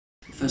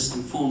First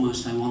and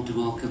foremost, I want to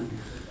welcome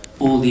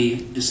all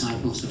the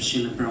disciples of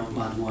Srila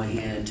Prabhupada who are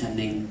here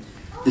attending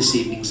this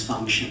evening's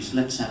functions.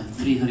 Let's have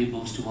 3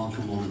 Haribols to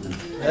welcome all of them.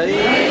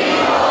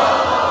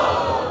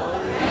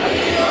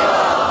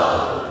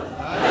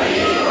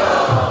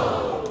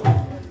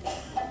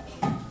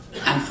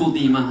 And for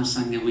the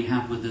Mahasangha we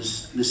have with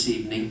us this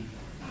evening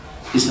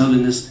His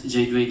Holiness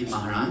Jayadvaita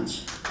Maharaj,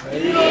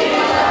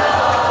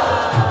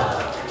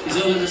 His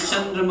Holiness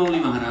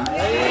Chandramauli Maharaj,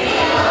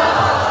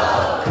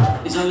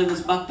 His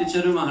Holiness Bhakti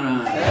Charu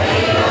Maharaj,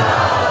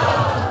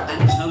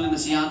 and His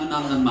Holiness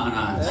Yadunandan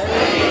Maharaj.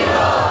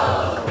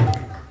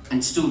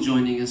 And still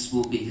joining us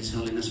will be His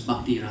Holiness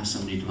Bhakti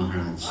Rasamrita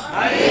Maharaj.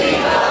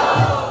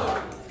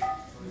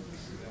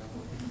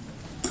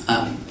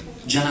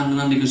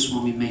 Janananda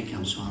Goswami may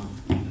come, so I'll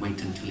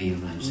wait until he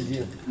arrives.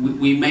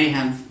 We may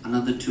have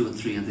another 2 or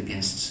 3 other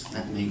guests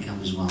that may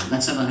come as well.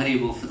 Let's have a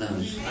Haribol for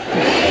those.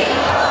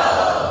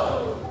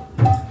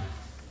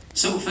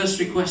 So first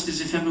request is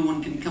if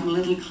everyone can come a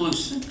little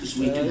closer, because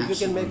we do have you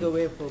can make a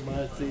way for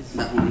Maharaj, please.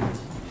 That one.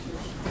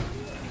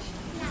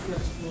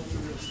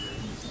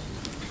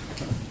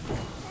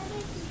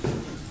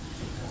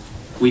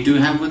 We do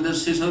have with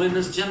us His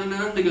Holiness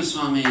Janananda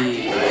Goswami.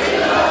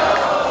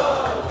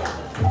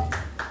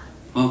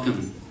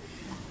 Welcome.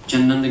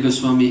 Janananda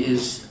Goswami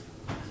is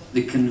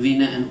the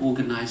convener and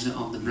organizer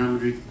of the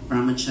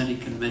Brahmachari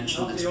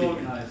convention that's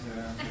been...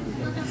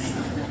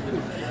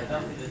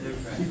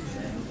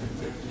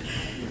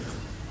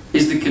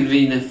 is the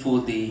convener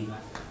for the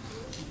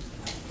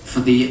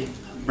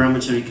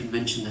Brahmachari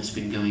convention that's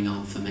been going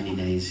on for many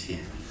days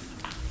here.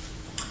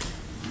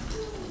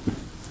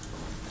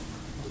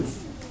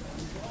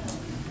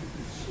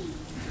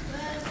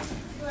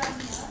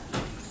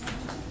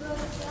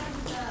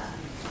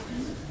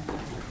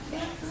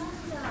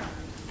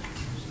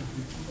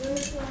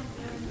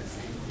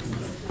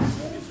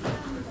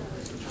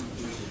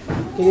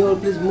 Can you all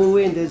please move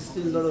in? There's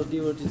still a lot of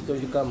devotees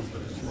going to come.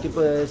 Keep it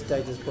as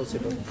tight as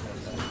possible.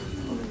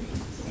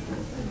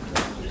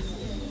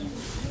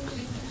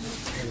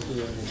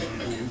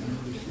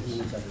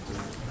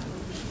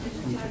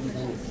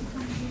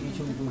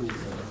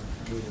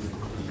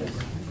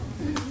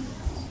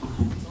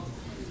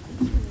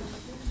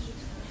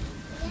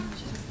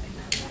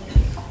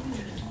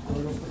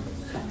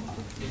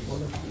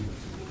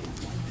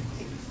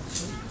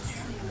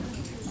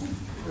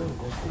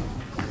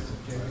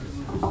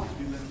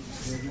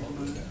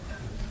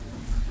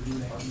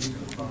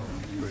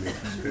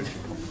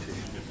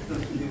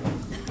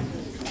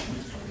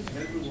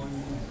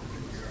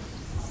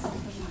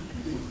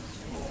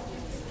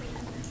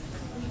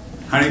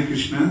 Hare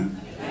Krishna.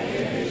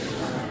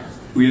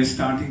 We are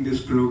starting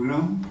this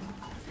program,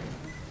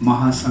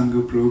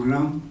 Mahasangha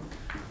program,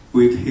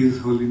 with His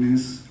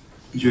Holiness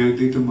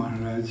Jayadvaita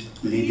Maharaj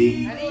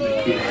leading the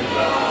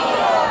kirtan.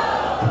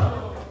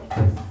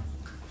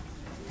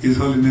 His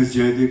Holiness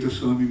Jayadvaita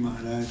Swami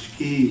Maharaj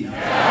ki.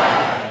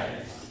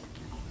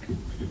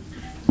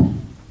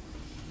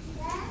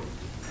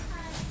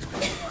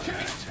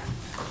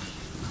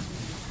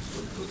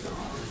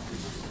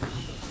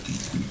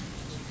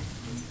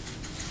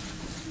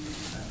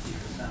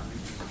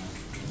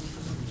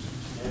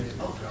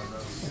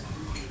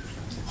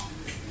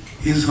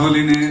 His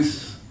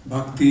Holiness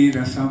Bhakti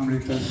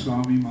Rasamrita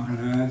Swami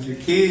Maharaj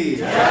ki.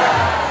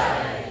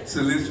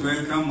 So let's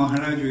welcome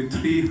Maharaj with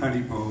 3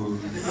 Haribol.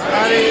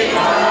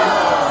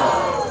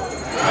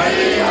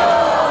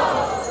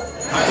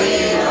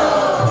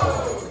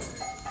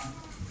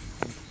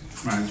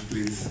 Maharaj,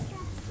 please.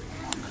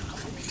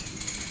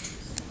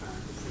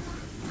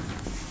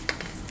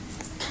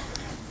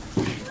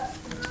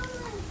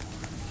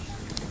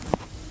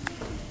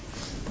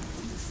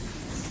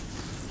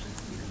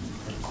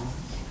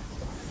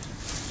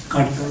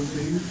 Cut down,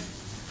 please.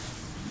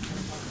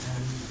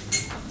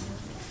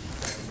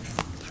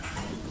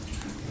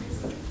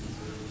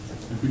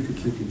 If we could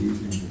take it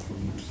easy on the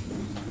phones.